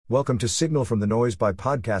Welcome to Signal from the Noise by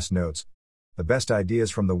Podcast Notes, the best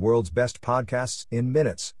ideas from the world's best podcasts in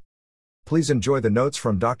minutes. Please enjoy the notes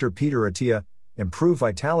from Dr. Peter Attia, Improve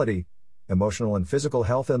Vitality, Emotional and Physical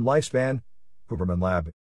Health and Lifespan, Huberman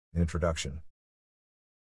Lab. Introduction.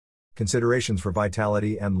 Considerations for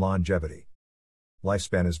vitality and longevity.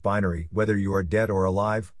 Lifespan is binary, whether you are dead or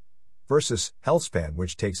alive, versus healthspan,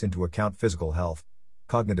 which takes into account physical health,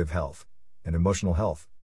 cognitive health, and emotional health.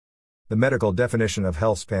 The medical definition of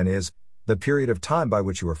healthspan is the period of time by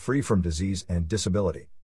which you are free from disease and disability.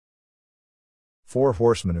 4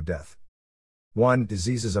 horsemen of death. 1.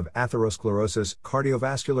 Diseases of atherosclerosis,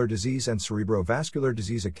 cardiovascular disease and cerebrovascular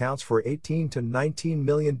disease accounts for 18 to 19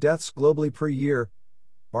 million deaths globally per year,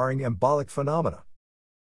 barring embolic phenomena.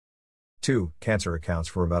 2. Cancer accounts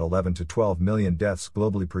for about 11 to 12 million deaths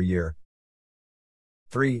globally per year.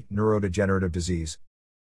 3. Neurodegenerative disease.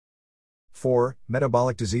 4.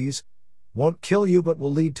 Metabolic disease. Won't kill you but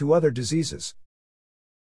will lead to other diseases.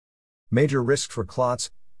 Major risks for clots.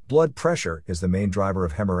 Blood pressure is the main driver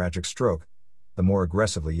of hemorrhagic stroke. The more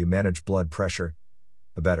aggressively you manage blood pressure,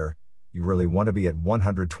 the better. You really want to be at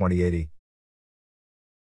 120/80.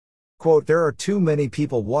 Quote, there are too many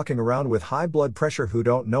people walking around with high blood pressure who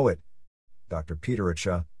don't know it. Dr. Peter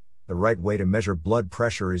Attia. The right way to measure blood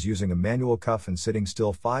pressure is using a manual cuff and sitting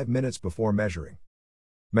still 5 minutes before measuring.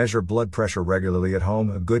 Measure blood pressure regularly at home.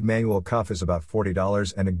 A good manual cuff is about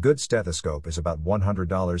 $40 and a good stethoscope is about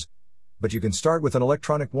 $100, but you can start with an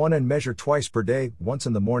electronic one and measure twice per day, once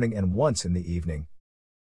in the morning and once in the evening.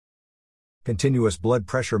 Continuous blood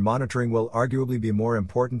pressure monitoring will arguably be more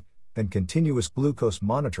important than continuous glucose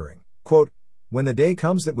monitoring. Quote, when the day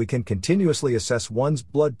comes that we can continuously assess one's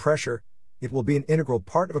blood pressure, it will be an integral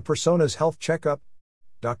part of a persona's health checkup.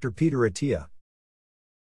 Dr. Peter Attia.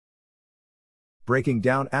 Breaking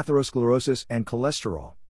down atherosclerosis and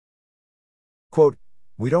cholesterol. Quote,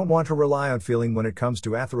 we don't want to rely on feeling when it comes to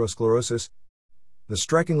atherosclerosis. The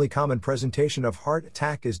strikingly common presentation of heart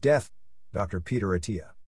attack is death. Dr. Peter Attia.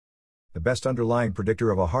 The best underlying predictor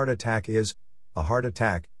of a heart attack is a heart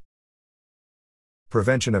attack.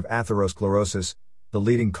 Prevention of atherosclerosis, the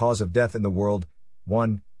leading cause of death in the world.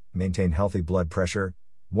 1. Maintain healthy blood pressure,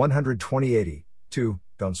 120/80. 2.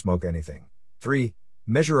 Don't smoke anything. 3.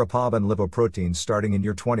 Measure ApoB and lipoproteins starting in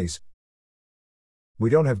your 20s. We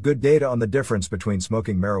don't have good data on the difference between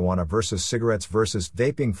smoking marijuana versus cigarettes versus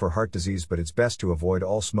vaping for heart disease, but it's best to avoid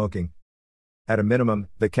all smoking. At a minimum,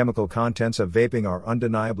 the chemical contents of vaping are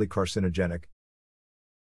undeniably carcinogenic.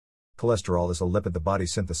 Cholesterol is a lipid the body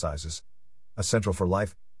synthesizes. Essential for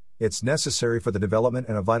life, it's necessary for the development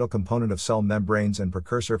and a vital component of cell membranes and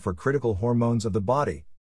precursor for critical hormones of the body.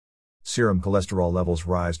 Serum cholesterol levels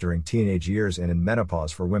rise during teenage years and in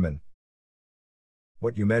menopause for women.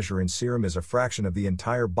 What you measure in serum is a fraction of the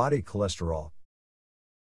entire body cholesterol.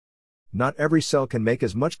 Not every cell can make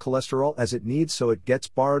as much cholesterol as it needs, so it gets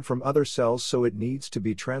borrowed from other cells, so it needs to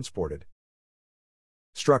be transported.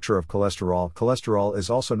 Structure of cholesterol. Cholesterol is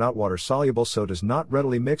also not water-soluble, so does not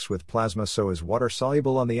readily mix with plasma, so is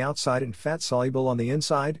water-soluble on the outside and fat-soluble on the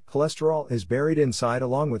inside. Cholesterol is buried inside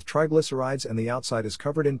along with triglycerides and the outside is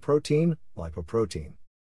covered in protein, lipoprotein.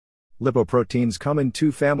 Lipoproteins come in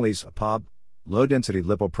 2 families, ApoB, low-density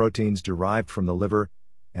lipoproteins derived from the liver,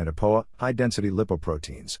 and ApoA, high-density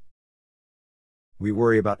lipoproteins. We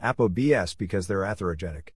worry about ApoBs because they're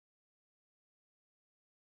atherogenic.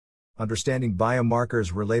 Understanding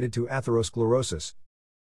biomarkers related to atherosclerosis.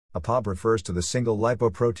 ApoB refers to the single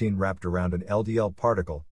lipoprotein wrapped around an LDL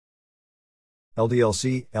particle.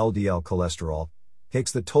 LDL-C, LDL cholesterol,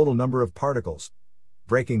 takes the total number of particles,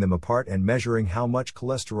 breaking them apart and measuring how much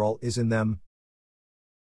cholesterol is in them.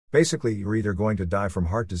 Basically, you're either going to die from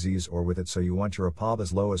heart disease or with it, so you want your ApoB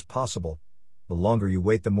as low as possible. The longer you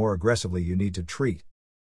wait, the more aggressively you need to treat.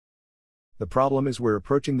 The problem is we're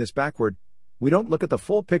approaching this backward. We don't look at the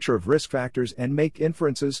full picture of risk factors and make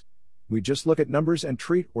inferences. We just look at numbers and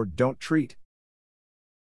treat or don't treat.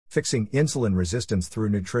 Fixing insulin resistance through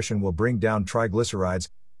nutrition will bring down triglycerides,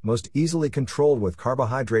 most easily controlled with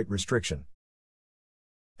carbohydrate restriction.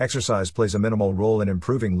 Exercise plays a minimal role in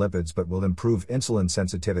improving lipids but will improve insulin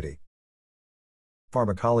sensitivity.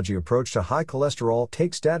 Pharmacology approach to high cholesterol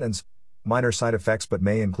takes statins, minor side effects but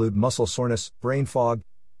may include muscle soreness, brain fog,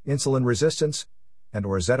 insulin resistance, and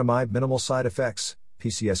or ezetimibe. Minimal side effects.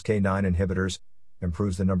 PCSK9 inhibitors,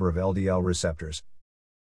 improves the number of LDL receptors.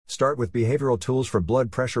 Start with behavioral tools for blood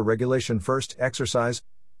pressure regulation first. Exercise,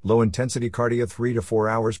 low-intensity cardio 3 to 4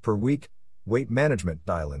 hours per week, weight management,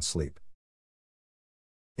 dial in sleep.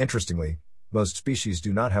 Interestingly, most species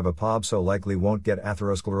do not have ApoB, so likely won't get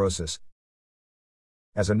atherosclerosis.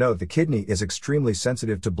 As a note, the kidney is extremely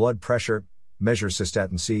sensitive to blood pressure, Measure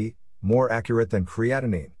cystatin C, more accurate than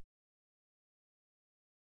creatinine.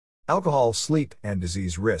 Alcohol, sleep, and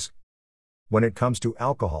disease risk. When it comes to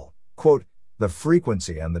alcohol, quote, the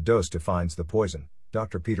frequency and the dose defines the poison,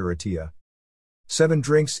 Dr. Peter Attia. 7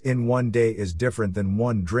 drinks in one day is different than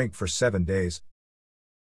 1 drink for 7 days.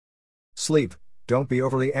 Sleep. Don't be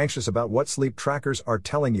overly anxious about what sleep trackers are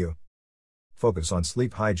telling you. Focus on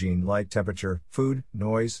sleep hygiene, light temperature, food,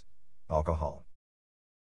 noise, alcohol.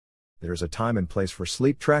 There is a time and place for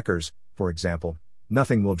sleep trackers. For example,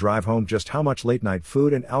 nothing will drive home just how much late-night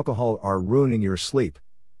food and alcohol are ruining your sleep,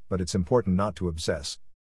 but it's important not to obsess.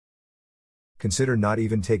 Consider not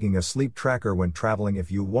even taking a sleep tracker when traveling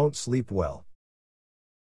if you won't sleep well.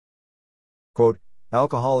 Quote,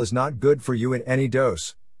 alcohol is not good for you in any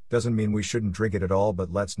dose. Doesn't mean we shouldn't drink it at all,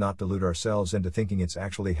 but let's not delude ourselves into thinking it's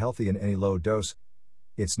actually healthy in any low dose.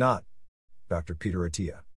 It's not. Dr. Peter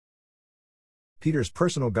Attia. Peter's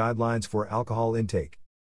personal guidelines for alcohol intake.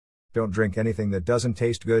 Don't drink anything that doesn't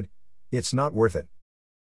taste good. It's not worth it.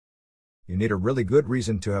 You need a really good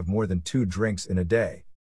reason to have more than 2 drinks in a day.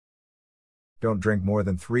 Don't drink more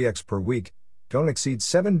than 3x per week. Don't exceed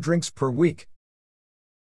 7 drinks per week.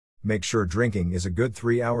 Make sure drinking is a good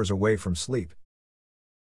 3 hours away from sleep.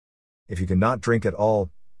 If you cannot drink at all,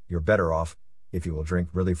 you're better off. If you will drink,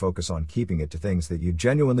 really focus on keeping it to things that you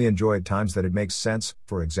genuinely enjoy at times that it makes sense.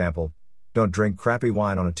 For example, don't drink crappy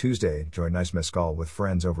wine on a Tuesday, enjoy nice mezcal with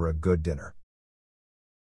friends over a good dinner.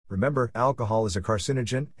 Remember, alcohol is a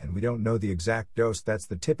carcinogen, and we don't know the exact dose. That's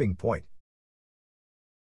the tipping point.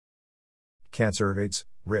 Cancer, AIDS,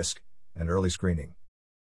 risk, and early screening.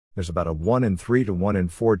 There's about a 1 in 3 to 1 in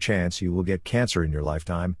 4 chance you will get cancer in your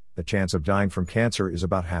lifetime. The chance of dying from cancer is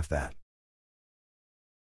about half that.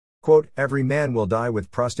 Quote, every man will die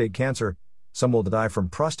with prostate cancer. Some will die from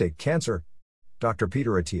prostate cancer. Dr.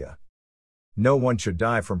 Peter Attia. No one should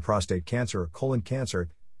die from prostate cancer or colon cancer.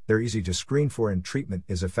 They're easy to screen for and treatment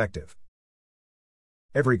is effective.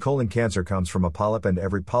 Every colon cancer comes from a polyp and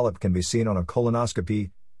every polyp can be seen on a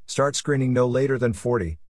colonoscopy. Start screening no later than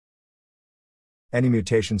 40. Any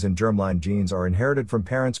mutations in germline genes are inherited from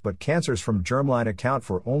parents, but cancers from germline account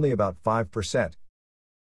for only about 5%.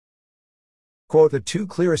 Quote, the 2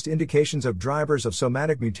 clearest indications of drivers of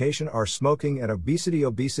somatic mutation are smoking and obesity.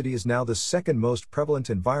 Obesity is now the 2nd most prevalent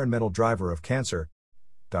environmental driver of cancer.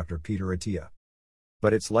 Dr. Peter Attia.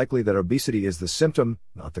 But it's likely that obesity is the symptom,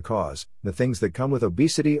 not the cause. The things that come with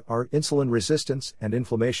obesity are insulin resistance and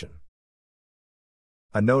inflammation.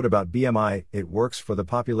 A note about BMI, it works for the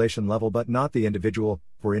population level but not the individual.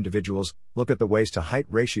 For individuals, look at the waist to height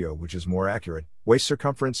ratio, which is more accurate. Waist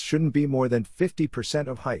circumference shouldn't be more than 50%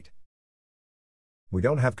 of height. We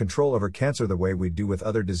don't have control over cancer the way we do with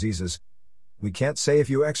other diseases. We can't say if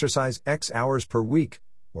you exercise X hours per week,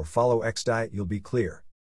 or follow X diet you'll be clear.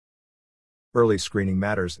 Early screening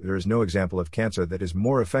matters. There is no example of cancer that is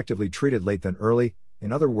more effectively treated late than early.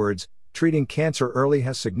 In other words, treating cancer early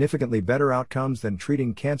has significantly better outcomes than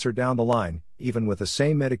treating cancer down the line, even with the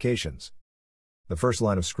same medications. The first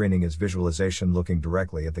line of screening is visualization, looking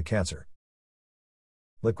directly at the cancer.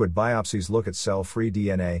 Liquid biopsies look at cell-free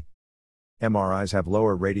DNA. MRIs have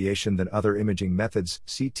lower radiation than other imaging methods,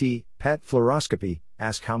 CT, PET, fluoroscopy.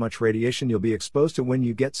 Ask how much radiation you'll be exposed to when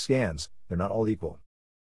you get scans. They're not all equal.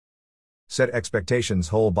 Set expectations.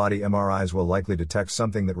 Whole body MRIs will likely detect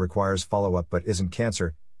something that requires follow-up but isn't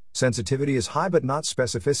cancer. Sensitivity is high but not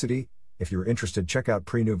specificity. If you're interested, check out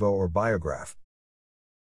Prenuvo or Biograph.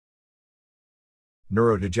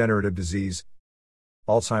 Neurodegenerative disease.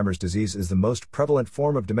 Alzheimer's disease is the most prevalent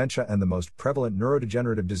form of dementia and the most prevalent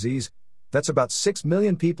neurodegenerative disease. That's about 6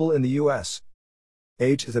 million people in the U.S.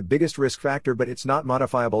 Age is the biggest risk factor, but it's not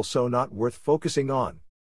modifiable, so not worth focusing on.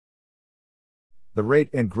 The rate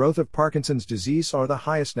and growth of Parkinson's disease are the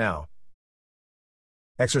highest now.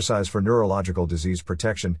 Exercise for neurological disease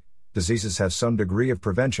protection. Diseases have some degree of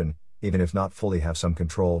prevention, even if not fully have some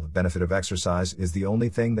control. The benefit of exercise is the only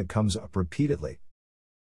thing that comes up repeatedly.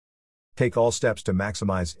 Take all steps to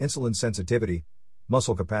maximize insulin sensitivity,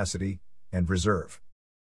 muscle capacity, and reserve.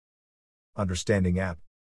 Understanding AP.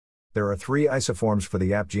 There are 3 isoforms for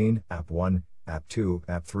the AP gene, AP1, AP2,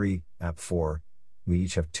 AP3, AP4. We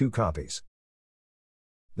each have 2 copies.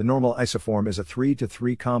 The normal isoform is a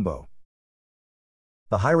 3-to-3 combo.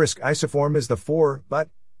 The high-risk isoform is the 4, but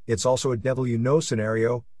it's also a devil you know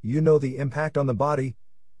scenario. You know the impact on the body,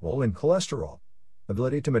 role in cholesterol,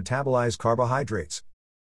 ability to metabolize carbohydrates.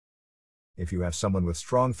 If you have someone with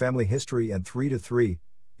strong family history and 3-to-3,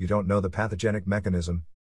 you don't know the pathogenic mechanism.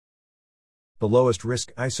 The lowest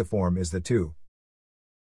risk isoform is the 2.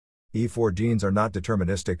 E4 genes are not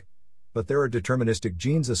deterministic, but there are deterministic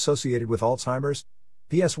genes associated with Alzheimer's,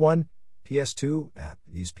 PS1, PS2,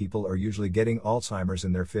 these people are usually getting Alzheimer's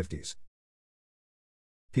in their 50s.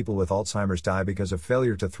 People with Alzheimer's die because of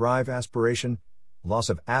failure to thrive, aspiration, loss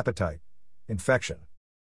of appetite, infection.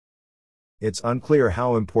 It's unclear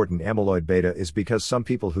how important amyloid beta is because some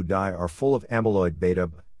people who die are full of amyloid beta,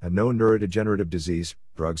 a known neurodegenerative disease.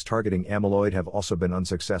 Drugs targeting amyloid have also been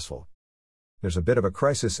unsuccessful. There's a bit of a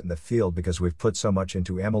crisis in the field because we've put so much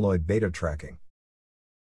into amyloid beta tracking.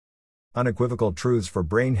 Unequivocal truths for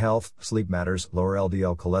brain health: sleep matters, lower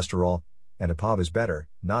LDL cholesterol, and APOB is better,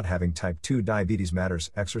 not having type 2 diabetes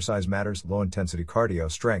matters, exercise matters, low-intensity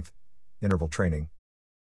cardio, strength, interval training.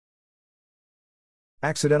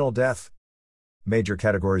 Accidental death. Major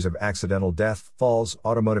categories of accidental death: falls,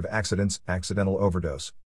 automotive accidents, accidental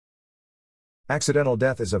overdose. Accidental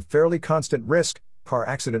death is a fairly constant risk. Car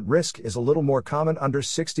accident risk is a little more common under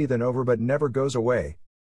 60 than over but never goes away.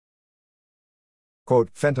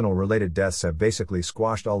 Quote, fentanyl-related deaths have basically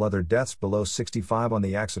squashed all other deaths below 65 on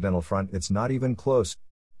the accidental front. It's not even close.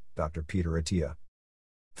 Dr. Peter Attia.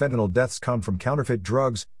 Fentanyl deaths come from counterfeit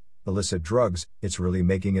drugs, illicit drugs. It's really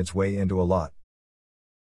making its way into a lot.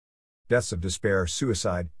 Deaths of despair,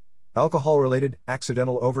 suicide, alcohol-related,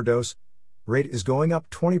 accidental overdose rate is going up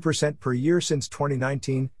 20% per year since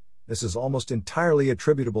 2019. This is almost entirely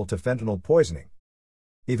attributable to fentanyl poisoning.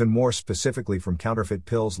 Even more specifically from counterfeit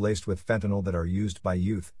pills laced with fentanyl that are used by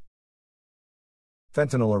youth.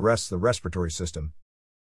 Fentanyl arrests the respiratory system.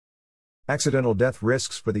 Accidental death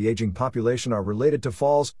risks for the aging population are related to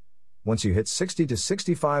falls. Once you hit 60 to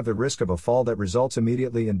 65, the risk of a fall that results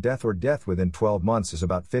immediately in death or death within 12 months is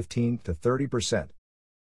about 15 to 30%.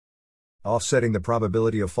 Offsetting the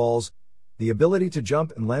probability of falls, the ability to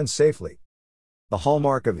jump and land safely. The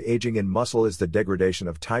hallmark of aging in muscle is the degradation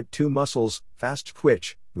of type 2 muscles, fast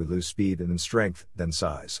twitch, we lose speed and then strength, then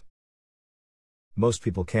size. Most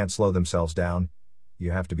people can't slow themselves down.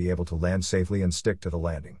 You have to be able to land safely and stick to the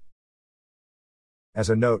landing. As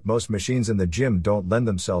a note, most machines in the gym don't lend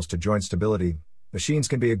themselves to joint stability. Machines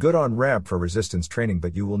can be a good on-ramp for resistance training,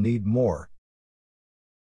 but you will need more.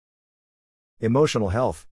 Emotional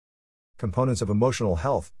health. Components of emotional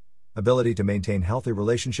health: ability to maintain healthy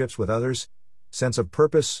relationships with others, sense of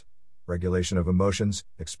purpose, regulation of emotions,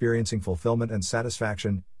 experiencing fulfillment and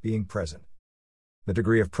satisfaction, being present. The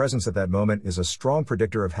degree of presence at that moment is a strong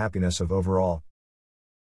predictor of happiness of overall.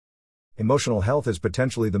 Emotional health is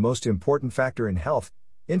potentially the most important factor in health.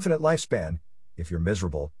 Infinite lifespan, if you're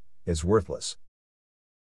miserable, is worthless.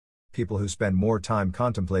 People who spend more time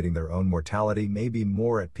contemplating their own mortality may be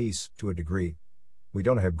more at peace, to a degree. We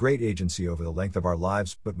don't have great agency over the length of our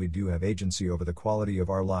lives, but we do have agency over the quality of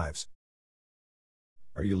our lives.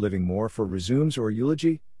 Are you living more for resumes or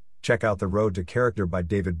eulogy? Check out The Road to Character by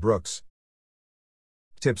David Brooks.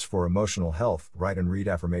 Tips for emotional health: write and read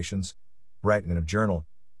affirmations. Write in a journal.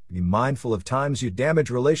 Be mindful of times you damage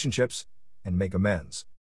relationships, and make amends.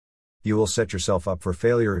 You will set yourself up for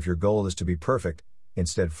failure if your goal is to be perfect.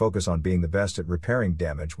 Instead, focus on being the best at repairing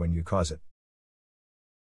damage when you cause it.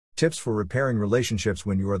 Tips for repairing relationships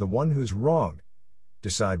when you are the one who's wronged.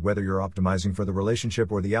 Decide whether you're optimizing for the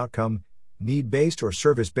relationship or the outcome. Need-based or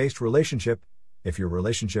service-based relationship. If your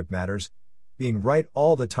relationship matters, being right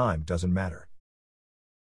all the time doesn't matter.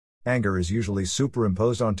 Anger is usually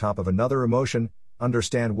superimposed on top of another emotion.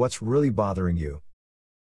 Understand what's really bothering you.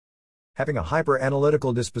 Having a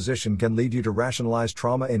hyper-analytical disposition can lead you to rationalize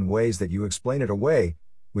trauma in ways that you explain it away,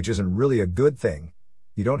 which isn't really a good thing.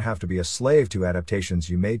 You don't have to be a slave to adaptations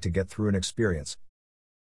you made to get through an experience.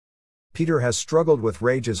 Peter has struggled with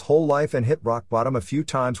rage his whole life and hit rock bottom a few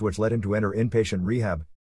times, which led him to enter inpatient rehab.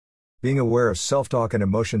 Being aware of self-talk and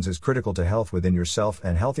emotions is critical to health within yourself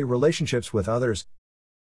and healthy relationships with others.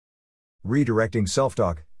 Redirecting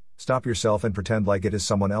self-talk. Stop yourself and pretend like it is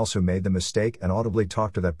someone else who made the mistake and audibly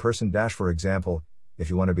talk to that person. For example, if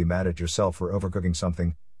you want to be mad at yourself for overcooking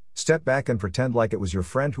something, step back and pretend like it was your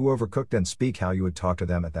friend who overcooked and speak how you would talk to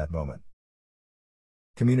them at that moment.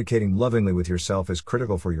 Communicating lovingly with yourself is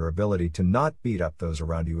critical for your ability to not beat up those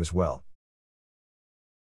around you as well.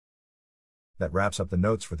 That wraps up the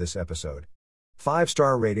notes for this episode.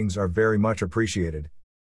 5-star ratings are very much appreciated.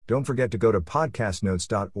 Don't forget to go to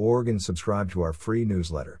podcastnotes.org and subscribe to our free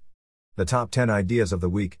newsletter. The top 10 ideas of the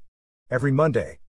week. Every Monday.